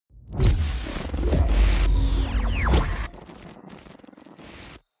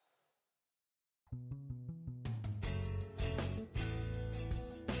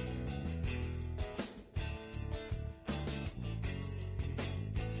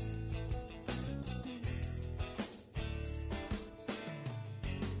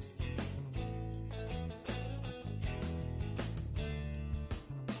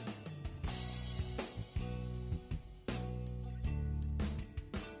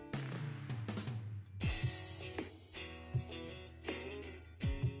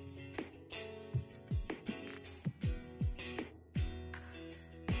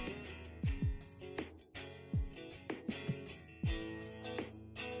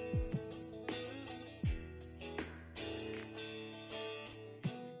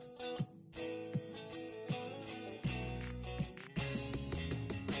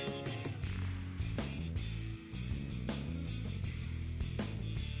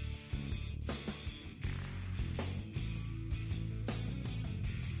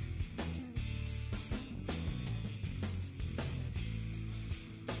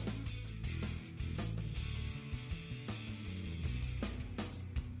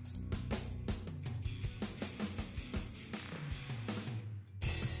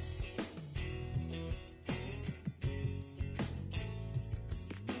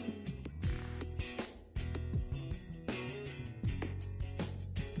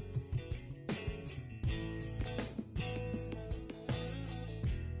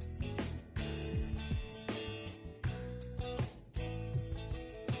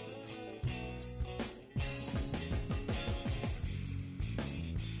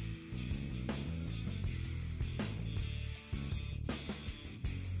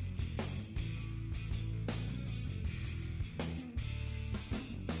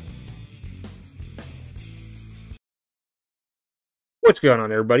What's going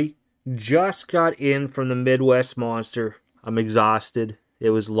on, everybody? Just got in from the Midwest Monster. I'm exhausted.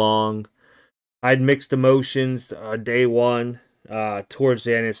 It was long. I had mixed emotions day one. Towards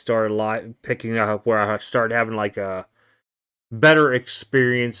the end, it started picking up where I started having like a better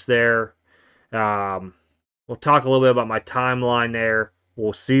experience there. We'll talk a little bit about my timeline there.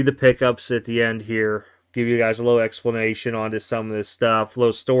 We'll see the pickups at the end here. Give you guys a little explanation onto some of this stuff, a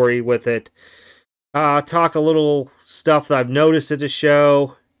little story with it. Talk a little stuff that I've noticed at the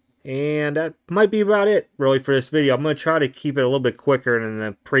show, and that might be about it, really, for this video. I'm going to try to keep it a little bit quicker than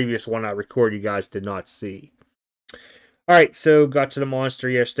the previous one I recorded you guys did not see. Alright, so got to the Monster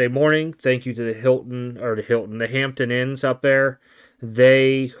yesterday morning. Thank you to the Hampton Inns up there.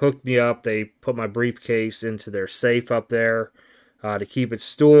 They hooked me up. They put my briefcase into their safe up there to keep it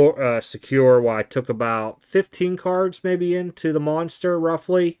secure while I took about 15 cards maybe into the Monster,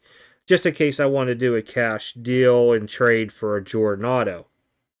 roughly. Just in case I want to do a cash deal and trade for a Jordan auto.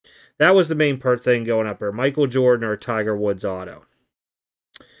 That was the main thing going up there. Michael Jordan or Tiger Woods auto.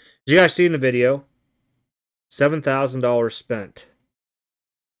 As you guys see in the video, $7,000 spent.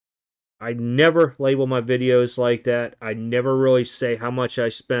 I never label my videos like that. I never really say how much I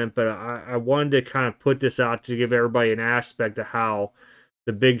spent, but I wanted to kind of put this out to give everybody an aspect of how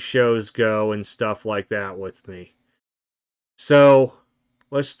the big shows go and stuff like that with me. So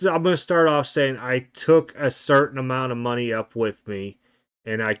I'm going to start off saying I took a certain amount of money up with me,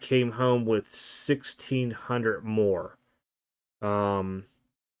 and I came home with $1,600 more.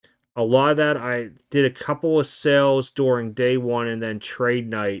 A lot of that, I did a couple of sales during day one, and then trade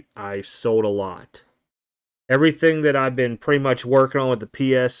night, I sold a lot. Everything that I've been pretty much working on with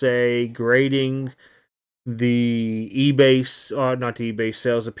the PSA, grading, the eBay, not the eBay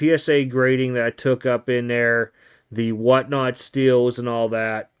sales, the PSA grading that I took up in there, the whatnot steals and all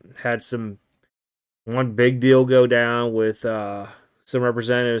that. Had one big deal go down with some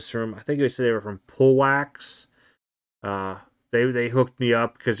representatives from, I think they said they were from Pull Wax. They hooked me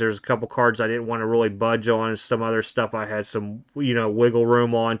up because there's a couple cards I didn't want to really budge on, and some other stuff I had some, wiggle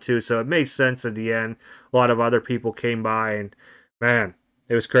room on too. So it made sense at the end. A lot of other people came by, and man,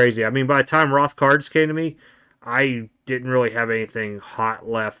 it was crazy. I mean, by the time Roth cards came to me, I didn't really have anything hot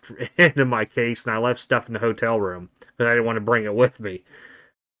left into my case, and I left stuff in the hotel room because I didn't want to bring it with me.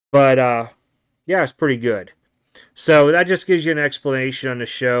 But, yeah, it's pretty good. So that just gives you an explanation on the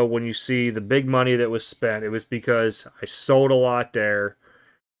show. When you see the big money that was spent, it was because I sold a lot there,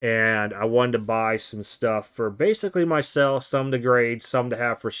 and I wanted to buy some stuff for basically myself, some to grade, some to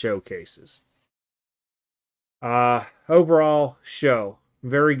have for showcases. Overall show,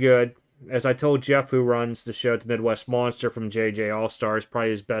 very good. As I told Jeff, who runs the show at the Midwest Monster from JJ All-Stars, probably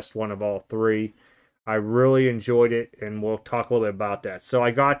his best one of all three. I really enjoyed it, and we'll talk a little bit about that. So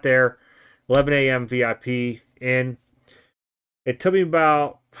I got there, 11 a.m. VIP in. It took me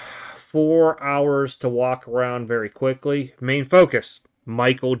about 4 hours to walk around very quickly. Main focus,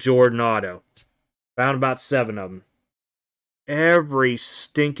 Michael Jordan auto. Found about 7 of them. Every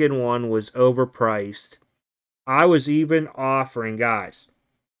stinking one was overpriced. I was even offering, guys,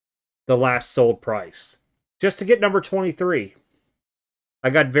 the last sold price just to get number 23. I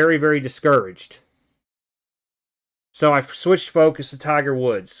got very, very discouraged. So I switched focus to Tiger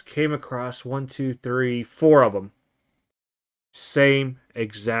Woods. Came across 1, 2, 3, 4 of them. Same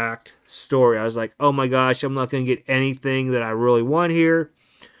exact story. I was like, oh my gosh, I'm not going to get anything that I really want here.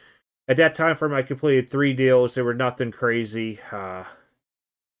 At that time frame, I completed 3 deals. They were nothing crazy.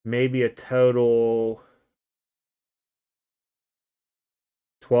 Maybe a total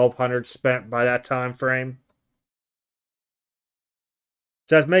 $1,200 spent by that time frame.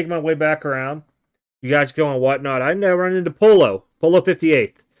 So I was making my way back around. You guys go and whatnot. I now run into Polo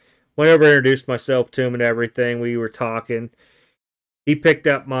 58th. Went over and introduced myself to him and everything. We were talking. He picked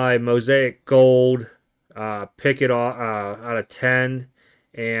up my Mosaic Gold, pick it out of 10,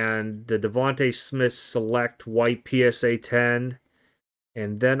 and the Devontae Smith Select White PSA 10.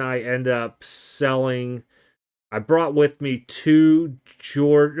 And then I ended up selling. I brought with me 2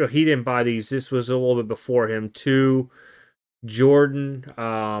 Jordan. He didn't buy these. This was a little bit before him. 2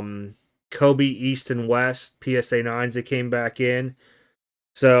 Jordan Kobe East and West PSA 9s that came back in.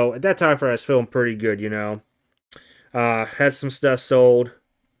 So at that time I was feeling pretty good, had some stuff sold.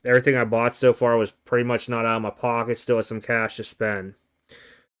 Everything I bought so far was pretty much not out of my pocket. Still had some cash to spend.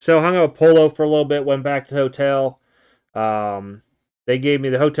 So hung out with Polo for a little bit. Went back to the hotel. The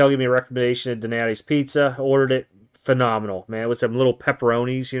hotel gave me a recommendation of Donati's Pizza. Ordered it. Phenomenal, man. It was some little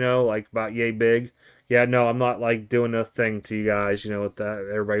pepperonis, like about yay big. Yeah, no, I'm not like doing a thing to you guys, with that.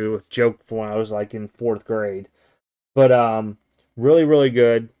 Everybody would joke from when I was like in 4th grade. But really, really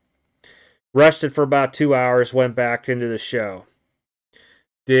good. Rested for about 2 hours, went back into the show.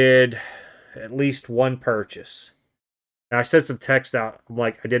 did at least one purchase. And I sent some text out. I'm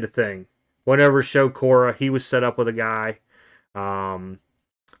like, I did a thing. Went over to show Cora. He was set up with a guy. Um,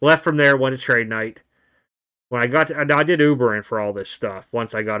 Left from there, went to trade night. When I got to, I did Ubering for all this stuff.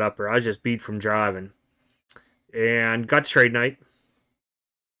 Once I got up there, I was just beat from driving. And got to trade night.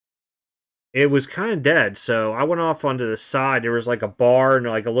 It was kind of dead, so I went off onto the side. There was like a bar and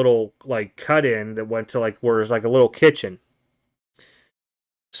like a little like cut in that went to like where there's like a little kitchen.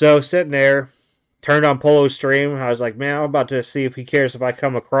 So sitting there, turned on Polo stream. I was like, man, I'm about to see if he cares if I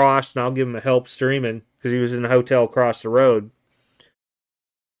come across, and I'll give him a help streaming because he was in the hotel across the road.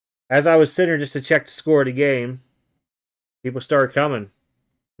 As I was sitting there just to check the score of the game, people started coming,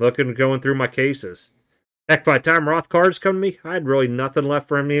 looking, going through my cases. Heck, by the time Roth cards come to me, I had really nothing left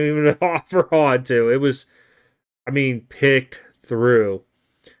for him to even offer on to. It was, I mean, picked through.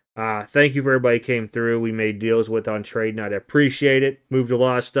 Thank you for everybody who came through. We made deals with on trade night. I appreciate it. Moved a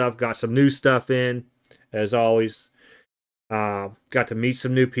lot of stuff. Got some new stuff in, as always. Got to meet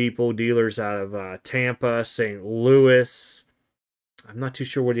some new people. Dealers out of Tampa, St. Louis. I'm not too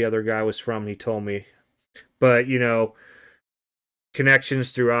sure where the other guy was from. He told me. But, you know,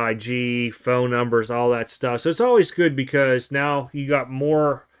 connections through IG, phone numbers, all that stuff. So it's always good because now you got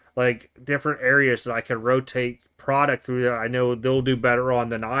more like different areas that I can rotate product through that I know they'll do better on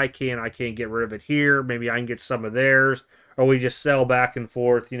than I can. I can't get rid of it here. Maybe I can get some of theirs, or we just sell back and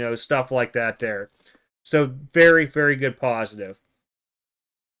forth, you know, stuff like that there. So very, very good positive.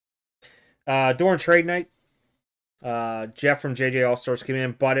 During trade night, Jeff from JJ All Stars came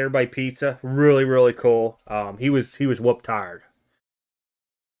in, bought everybody pizza. Really, really cool. He was whoop tired.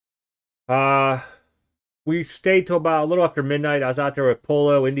 We stayed till about a little after midnight. I was out there with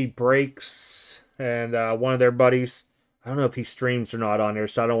Polo, Indie Breaks, and one of their buddies. I don't know if he streams or not on there,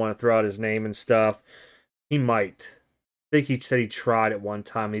 so I don't want to throw out his name and stuff. He might. I think he said he tried at one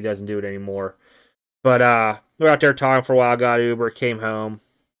time. He doesn't do it anymore. But we were out there talking for a while, got Uber, came home.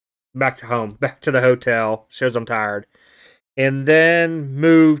 Back to the hotel. Shows I'm tired. And then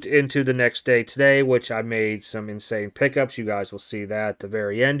moved into the next day today, which I made some insane pickups. You guys will see that at the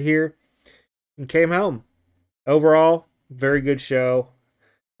very end here. And came home. Overall, very good show.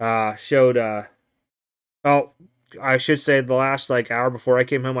 Showed, oh, I should say the last like hour before I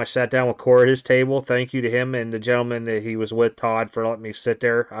came home, I sat down with Corey at his table. Thank you to him and the gentleman that he was with, Todd, for letting me sit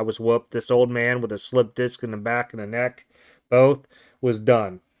there. I was whooped. This old man with a slip disc in the back and the neck, both, was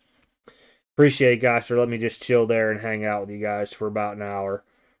done. Appreciate it, guys, for letting me just chill there and hang out with you guys for about an hour.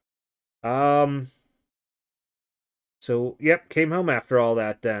 So, yep, came home after all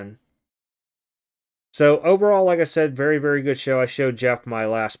that then. So, overall, like I said, very, very good show. I showed Jeff my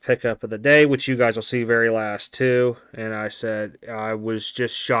last pickup of the day, which you guys will see very last, too. And I said I was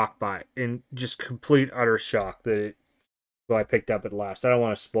just shocked by it. In just complete, utter shock that I picked up at last. I don't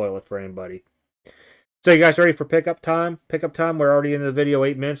want to spoil it for anybody. So, you guys ready for pickup time? Pickup time, we're already in the video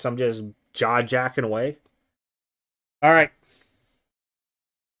 8 minutes. I'm just jaw-jacking away. All right.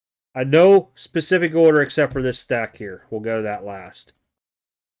 No specific order except for this stack here. We'll go to that last.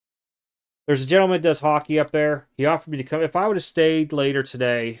 There's a gentleman that does hockey up there. He offered me to come. If I would have stayed later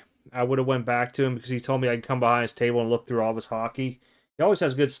today, I would have went back to him because he told me I could come behind his table and look through all of his hockey. He always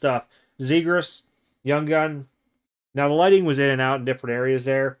has good stuff. Zegras, Young Gun. Now, the lighting was in and out in different areas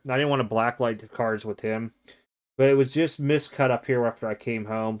there. I didn't want to blacklight the cards with him. But it was just miscut up here after I came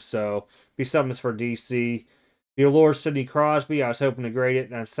home. So, be something for DC. The Allure Sidney Crosby, I was hoping to grade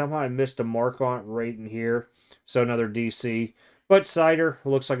it. And somehow I missed a mark on it right in here. So, another DC. But Cider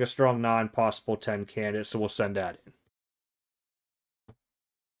looks like a strong 9, possible 10 candidate, so we'll send that in.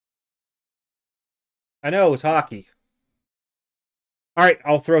 I know, it was hockey. All right,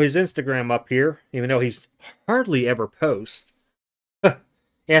 I'll throw his Instagram up here, even though he's hardly ever posts.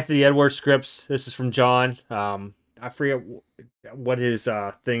 Anthony Edwards scripts. This is from John. I forget what his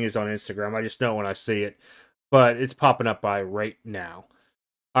thing is on Instagram. I just know when I see it. But it's popping up by right now.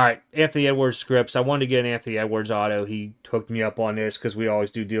 All right, Anthony Edwards scripts. I wanted to get an Anthony Edwards auto. He hooked me up on this because we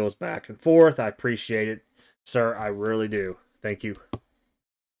always do deals back and forth. I appreciate it, sir. I really do. Thank you.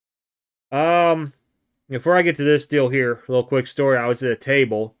 Before I get to this deal here, a little quick story. I was at a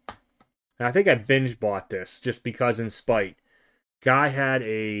table, and I think I binge bought this just because in spite. Guy had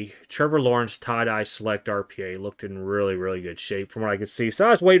a Trevor Lawrence tie-dye select RPA. Looked in really, really good shape from what I could see. So I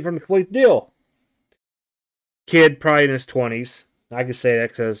was waiting for him to complete the deal. Kid, probably in his 20s. I can say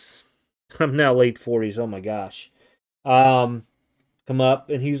that because I'm now late 40s. Oh my gosh. Come up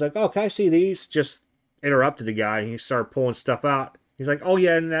and he's like, "Oh, can I see these?" Just interrupted the guy and he started pulling stuff out. He's like, "Oh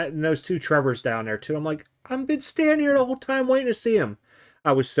yeah, and those 2 Trevors down there too." I'm like, "I've been standing here the whole time waiting to see him."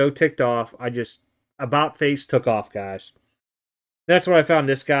 I was so ticked off. I just about face took off, guys. That's where I found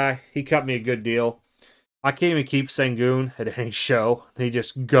this guy. He cut me a good deal. I can't even keep Sengun at any show. They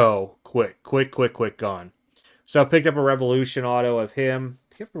just go quick, quick, quick, quick, gone. So I picked up a Revolution auto of him.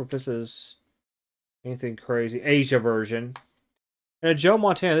 I can't remember if this is anything crazy. Asia version. And a Joe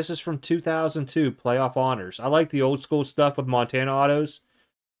Montana. This is from 2002, Playoff Honors. I like the old school stuff with Montana autos.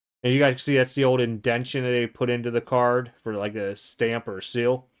 And you guys can see that's the old indention that they put into the card for like a stamp or a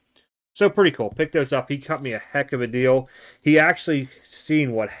seal. So pretty cool. Picked those up. He cut me a heck of a deal. He actually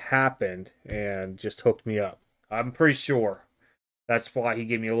seen what happened and just hooked me up. I'm pretty sure that's why he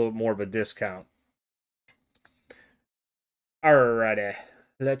gave me a little bit more of a discount. Alrighty.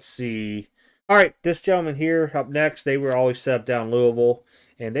 Let's see. Alright, this gentleman here up next, they were always set up down Louisville.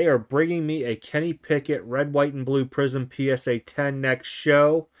 And they are bringing me a Kenny Pickett Red, White, and Blue Prism PSA 10 next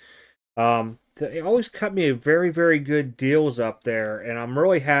show. They always cut me a very, very good deals up there, and I'm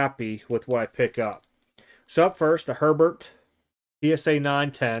really happy with what I pick up. So up first, a Herbert PSA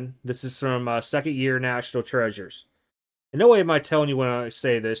 910. This is from second year National Treasures. In no way am I telling you when I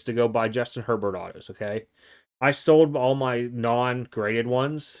say this to go buy Justin Herbert autos, okay? I sold all my non-graded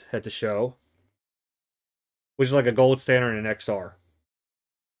ones at the show, which is like a gold standard and an XR.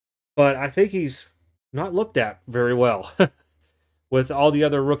 But I think he's not looked at very well. With all the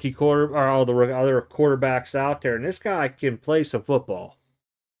other rookie quarter or all the other quarterbacks out there, and this guy can play some football.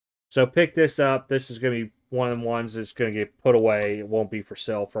 So pick this up. This is going to be one of the ones that's going to get put away. It won't be for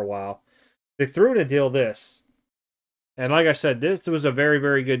sale for a while. They threw in a deal this, and like I said, this was a very,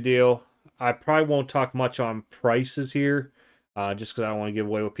 very good deal. I probably won't talk much on prices here, just because I don't want to give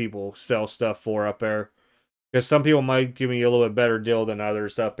away what people sell stuff for up there. Because some people might give me a little bit better deal than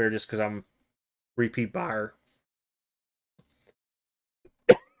others up there, just because I'm a repeat buyer.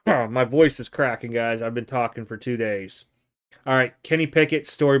 Oh, my voice is cracking, guys. I've been talking for 2 days. All right, Kenny Pickett,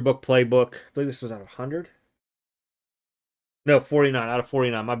 Storybook, Playbook. I believe this was out of 100. No, 49, out of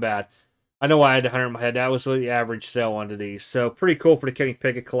 49. My bad. I know why I had 100 in my head. That was the average sale onto these. So pretty cool for the Kenny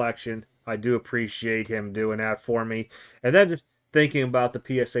Pickett collection. I do appreciate him doing that for me. And then thinking about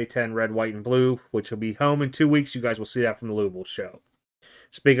the PSA 10 Red, White, and Blue, which will be home in 2 weeks. You guys will see that from the Louisville show.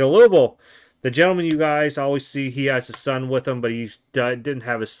 Speaking of Louisville, the gentleman you guys always see, he has a son with him, but he didn't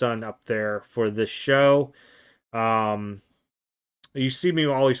have his son up there for this show. You see me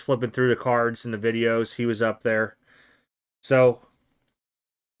always flipping through the cards in the videos. He was up there. So,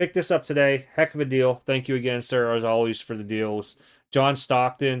 picked this up today. Heck of a deal. Thank you again, sir, as always, for the deals. John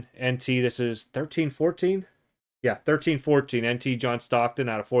Stockton, NT. This is 13-14? Yeah, 13-14. NT John Stockton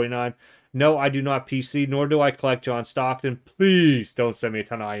out of 49. No, I do not PC, nor do I collect John Stockton. Please don't send me a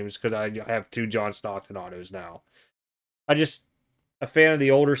ton of items because I have 2 John Stockton autos now. I just a fan of the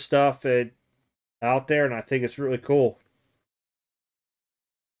older stuff out there, and I think it's really cool.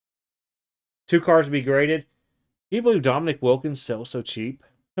 2 cars to be graded. Can you believe Dominic Wilkins sells so cheap?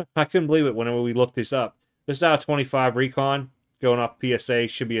 I couldn't believe it whenever we looked this up. This is out of 25 Recon. Going off PSA,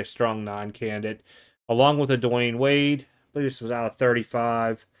 should be a strong 9 candidate. Along with a Dwayne Wade. I believe this was out of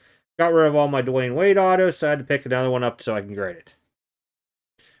 35. Got rid of all my Dwayne Wade autos, so I had to pick another one up so I can grade it.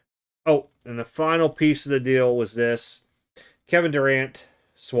 Oh, and the final piece of the deal was this. Kevin Durant,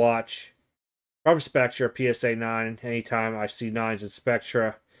 swatch. From Spectra, PSA 9. Anytime I see 9s in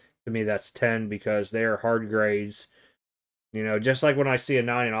Spectra, to me that's 10 because they are hard grades. You know, just like when I see a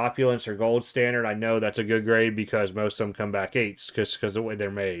 9 in Opulence or Gold Standard, I know that's a good grade because most of them come back 8s because of the way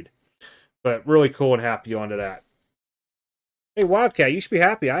they're made. But really cool and happy onto that. Hey, Wildcat, you should be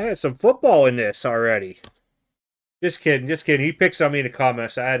happy. I had some football in this already. Just kidding, just kidding. He picked on me in the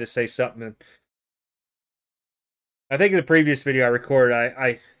comments. I had to say something. I think in the previous video I recorded,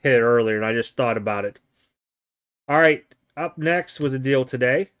 I hit it earlier, and I just thought about it. All right, up next was a deal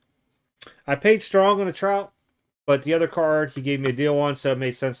today. I paid strong on the Trout, but the other card he gave me a deal on, so it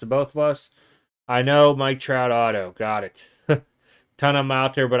made sense to both of us. I know Mike Trout auto. Got it. Ton of them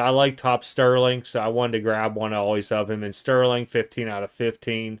out there, but I like Top Sterling, so I wanted to grab one always of him in Sterling, 15 out of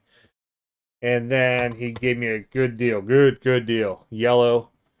 15. And then he gave me a good deal. Good deal. Yellow.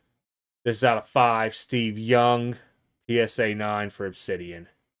 This is out of 5. Steve Young, PSA 9 for Obsidian.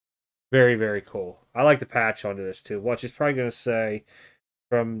 Very, very cool. I like the patch onto this, too. Watch, it's probably going to say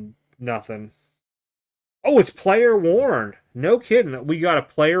from nothing. Oh, it's player worn. No kidding. We got a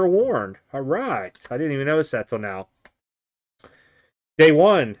player worn. All right. I didn't even notice that till now. Day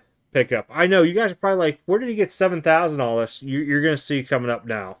 1 pickup. I know, you guys are probably like, where did he get 7,000 all this? You're going to see coming up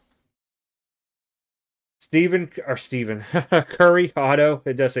now. Stephen Curry auto.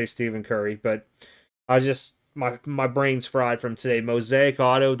 It does say Stephen Curry, but I just, my brain's fried from today. Mosaic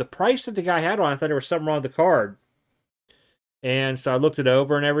auto. The price that the guy had on, I thought there was something wrong with the card. And so I looked it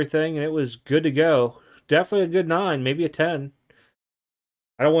over and everything, and it was good to go. Definitely a good 9, maybe a 10.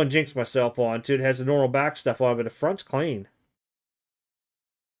 I don't want to jinx myself onto it. It has the normal back stuff on it, but the front's clean.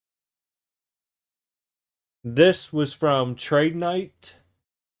 This was from Trade Night.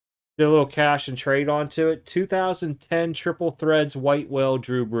 Did a little cash and trade onto it. 2010 Triple Threads White Whale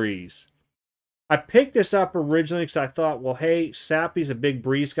Drew Brees. I picked this up originally because I thought, well, hey, Sappy's a big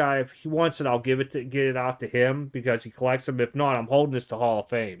Breeze guy. If he wants it, I'll get it out to him because he collects them. If not, I'm holding this to Hall of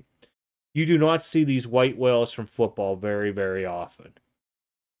Fame. You do not see these white whales from football very, very often.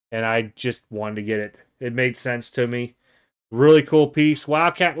 And I just wanted to get it. It made sense to me. Really cool piece.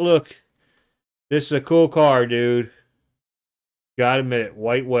 Wildcat look. This is a cool car, dude. Gotta admit it.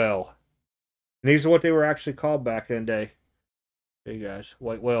 White whale. And these are what they were actually called back in the day. Hey guys,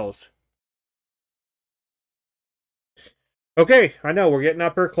 white whales. Okay, I know we're getting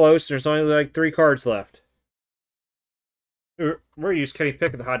up here close. There's only like 3 cards left. We're gonna use Kenny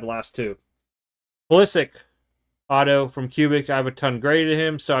Pickett to hide the last 2. Pulisic auto from Cubic. I have a ton graded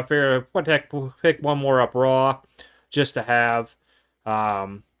him, so I figured what the heck, pick one more up raw just to have. I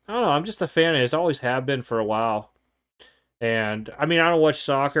don't know. I'm just a fan of his. Always have been for a while. And I mean, I don't watch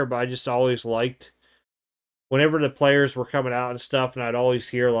soccer, but I just always liked whenever the players were coming out and stuff, and I'd always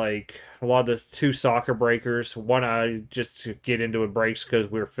hear like a lot of the 2 soccer breakers. One I just get into it breaks because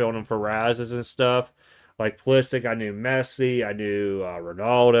we were filming them for Razzes and stuff. Like Pulisic, I knew Messi, I knew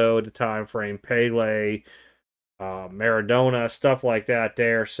Ronaldo at the time frame, Pele, Maradona, stuff like that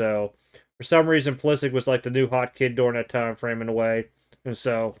there. So for some reason, Pulisic was like the new hot kid during that time frame in a way. And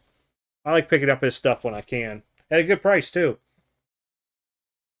so I like picking up his stuff when I can. At a good price, too.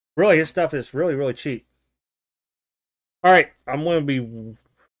 Really, his stuff is really, really cheap. All right, I'm going to be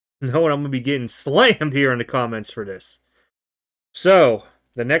knowing I'm going to be getting slammed here in the comments for this. So,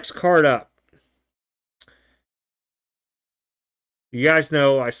 the next card up. You guys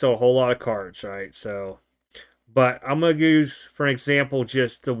know I sell a whole lot of cards, right? So, but I'm going to use, for an example,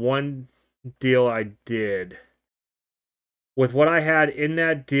 just the one deal I did. With what I had in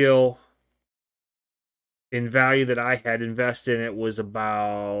that deal, in value that I had invested in, it was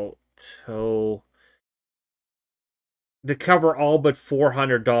about, to cover all but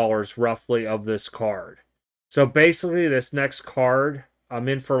 $400 roughly of this card. So basically, this next card, I'm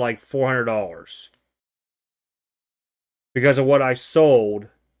in for like $400 because of what I sold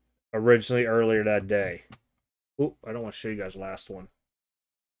originally earlier that day. Oop, I don't want to show you guys the last one.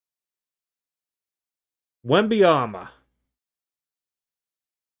 Wembyama.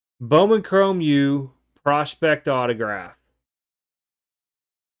 Bowman Chrome U Prospect Autograph.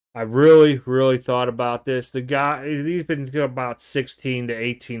 I really, really thought about this. The guy, he's been about 16 to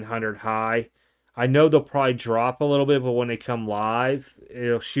 1800 high. I know they'll probably drop a little bit, but when they come live,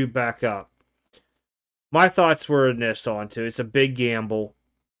 it'll shoot back up. My thoughts were in this onto. It's a big gamble.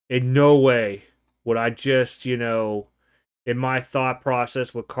 In no way would I just, in my thought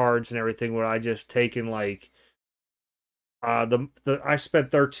process with cards and everything, would I just taken like I spent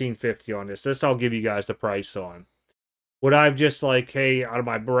 $13.50 on this. This I'll give you guys the price on. Would I have just like, hey, out of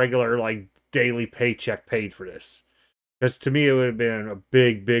my regular like daily paycheck paid for this? Because to me it would have been a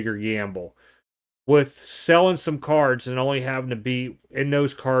bigger gamble. With selling some cards and only having to be in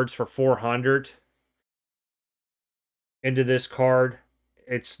those cards for $400 into this card,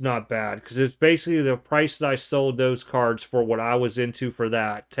 it's not bad. Because it's basically the price that I sold those cards for what I was into for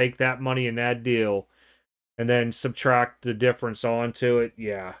that. Take that money in that deal and then subtract the difference onto it.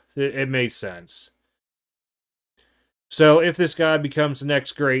 Yeah, it made sense. So if this guy becomes the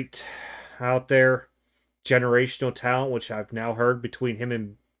next great out there, generational talent, which I've now heard between him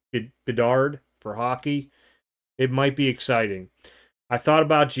and Bedard for hockey, it might be exciting. I thought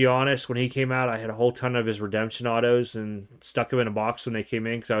about Giannis when he came out. I had a whole ton of his redemption autos and stuck him in a box when they came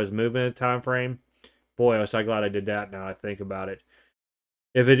in because I was moving at the time frame. Boy, I was so glad I did that now I think about it.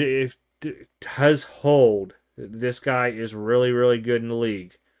 If it does hold, this guy is really, really good in the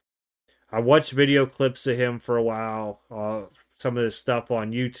league. I watched video clips of him for a while. Some of his stuff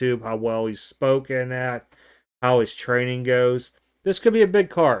on YouTube, how well he's spoken at, how his training goes. This could be a big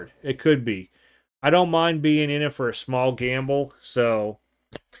card. It could be. I don't mind being in it for a small gamble, so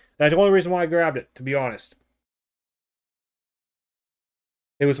that's the only reason why I grabbed it, to be honest.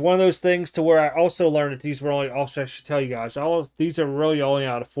 It was one of those things to where I also learned that these were only, also I should tell you guys, all of these are really only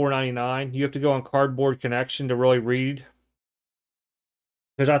out of $4.99. You have to go on Cardboard Connection to really read.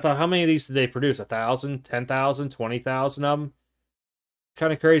 Because I thought, how many of these did they produce? 1,000, 10,000, 20,000 of them?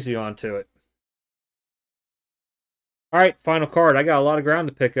 Kind of crazy onto it. Alright, final card. I got a lot of ground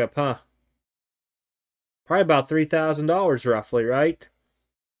to pick up, huh? Probably about $3,000 roughly, right?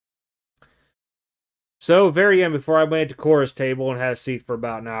 So, very end, before I went to Cora's table and had a seat for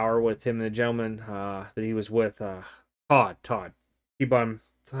about an hour with him and the gentleman that he was with, Todd. Keep on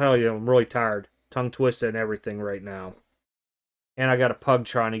tell you, I'm really tired, tongue twisted and everything right now. And I got a pug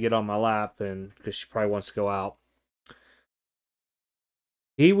trying to get on my lap, and because she probably wants to go out.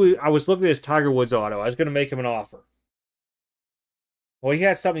 I was looking at his Tiger Woods auto. I was going to make him an offer. Well, he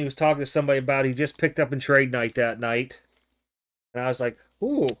had something he was talking to somebody about. He just picked up in trade night that night. And I was like,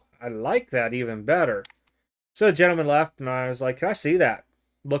 ooh, I like that even better. So the gentleman left, and I was like, can I see that?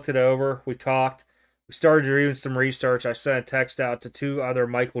 Looked it over. We talked. We started doing some research. I sent a text out to 2 other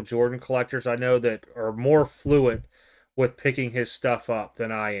Michael Jordan collectors I know that are more fluent with picking his stuff up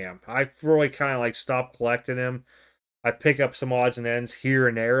than I am. I've really kind of like stopped collecting him. I pick up some odds and ends here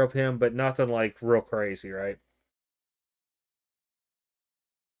and there of him, but nothing like real crazy, right?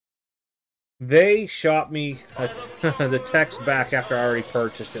 They shot me the text back after I already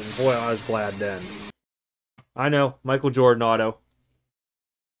purchased it, and boy, I was glad then. I know, Michael Jordan auto.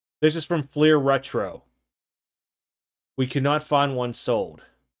 This is from Fleer Retro. We could not find one sold.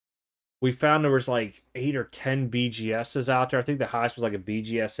 We found there was like 8 or 10 BGSs out there. I think the highest was like a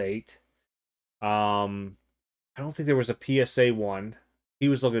BGS 8. I don't think there was a PSA one. He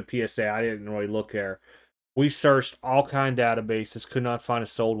was looking at PSA. I didn't really look there. We searched all kind of databases, could not find a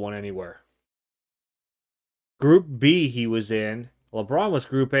sold one anywhere. Group B he was in. LeBron was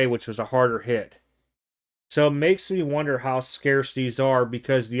Group A, which was a harder hit. So it makes me wonder how scarce these are,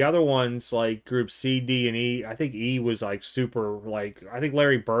 because the other ones, like Group C, D, and E, I think E was like super, like, I think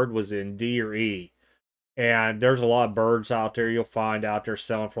Larry Bird was in D or E. And there's a lot of birds out there you'll find out there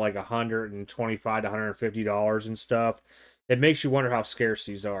selling for like $125 to $150 and stuff. It makes you wonder how scarce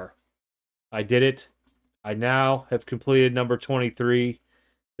these are. I did it. I now have completed number 23.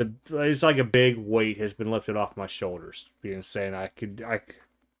 It's like a big weight has been lifted off my shoulders. Being saying I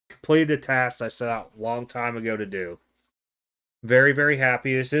completed a task I set out a long time ago to do. Very, very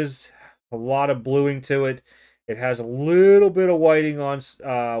happy. This is a lot of bluing to it. It has a little bit of whiting on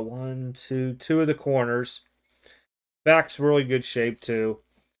two of the corners. Back's really good shape too.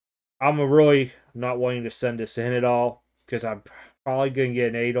 I'm really not wanting to send this in at all, because I'm probably going to get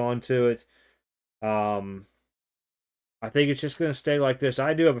an 8 onto it. I think it's just going to stay like this.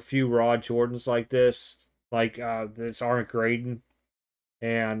 I do have a few raw Jordans like this, like this aren't grading.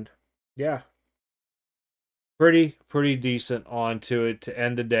 And yeah, pretty decent onto it to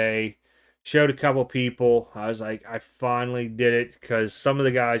end the day. Showed a couple people. I was like, I finally did it, because some of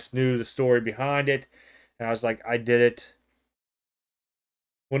the guys knew the story behind it. And I was like, I did it.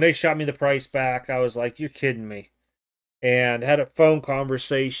 When they shot me the price back, I was like, you're kidding me. And had a phone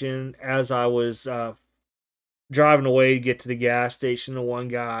conversation as I was driving away to get to the gas station to one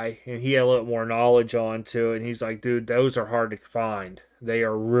guy, and he had a little more knowledge onto it. And he's like, dude, those are hard to find. They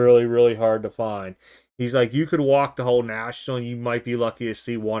are really, really hard to find. He's like, you could walk the whole national, and you might be lucky to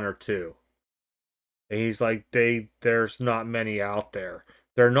see 1 or 2. And he's like, there's not many out there.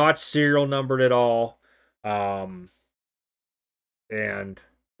 They're not serial numbered at all. And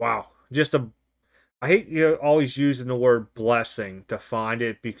wow, I hate always using the word blessing to find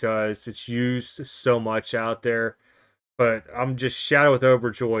it, because it's used so much out there. But I'm just shadowed with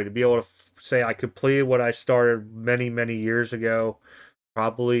overjoy to be able to say I completed what I started many, many years ago,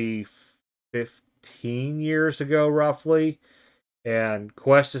 probably 15 years ago, roughly. And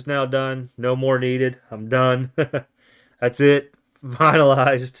quest is now done. No more needed. I'm done. That's it.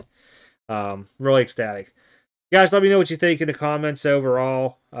 Finalized. Really ecstatic. Guys, let me know what you think in the comments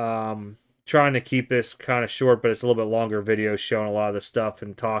overall. Trying to keep this kind of short, but it's a little bit longer video showing a lot of the stuff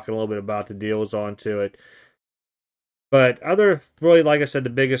and talking a little bit about the deals onto it. But really, like I said,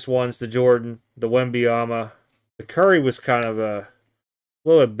 the biggest ones, the Jordan, the Wembyama. The Curry was kind of a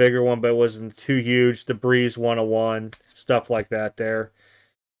little bit bigger one, but it wasn't too huge. The Breeze 101, stuff like that there.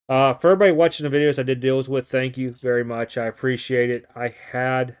 For everybody watching the videos I did deals with, thank you very much. I appreciate it. I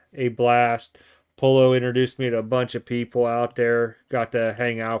had a blast. Polo introduced me to a bunch of people out there. Got to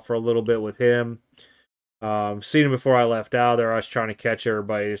hang out for a little bit with him. Seen him before I left out there. I was trying to catch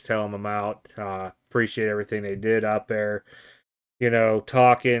everybody to tell them I'm out. Appreciate everything they did out there.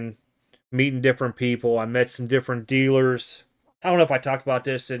 Talking, meeting different people. I met some different dealers. I don't know if I talked about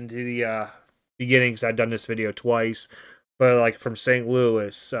this in the beginning, because I've done this video twice. But like from St.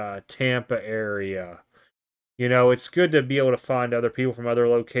 Louis, Tampa area. It's good to be able to find other people from other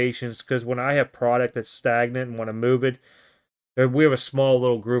locations, because when I have product that's stagnant and want to move it, we have a small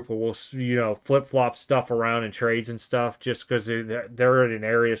little group where we'll, flip-flop stuff around in trades and stuff, just because they're in an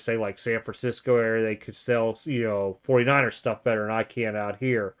area, say like San Francisco area, they could sell, 49er stuff better than I can out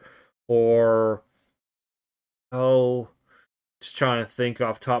here. Or, just trying to think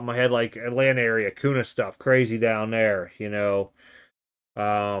off the top of my head, like Atlanta area, Kuna stuff, crazy down there,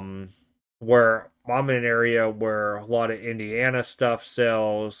 where I'm in an area where a lot of Indiana stuff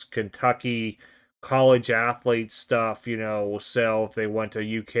sells, Kentucky college athlete stuff, will sell if they went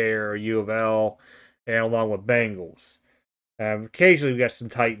to UK or U of L, and along with Bengals. Occasionally, we got some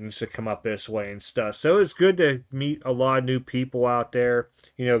Titans that come up this way and stuff. So it's good to meet a lot of new people out there,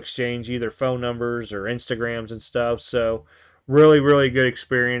 exchange either phone numbers or Instagrams and stuff. So really, really good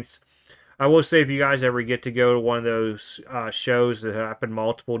experience. I will say if you guys ever get to go to one of those shows that happen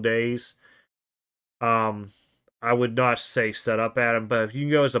multiple days, um, I would not say set up at them, but if you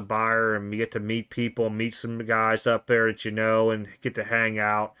can go as a buyer and you get to meet people, meet some guys up there that you know, and get to hang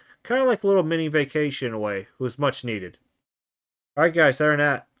out, kind of like a little mini vacation away, it was much needed. All right, guys, other than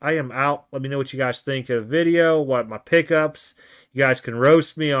that, I am out. Let me know what you guys think of the video, what my pickups. You guys can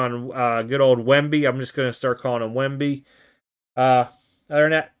roast me on good old Wemby. I'm just going to start calling him Wemby. Other than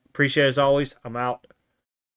that, appreciate it as always. I'm out.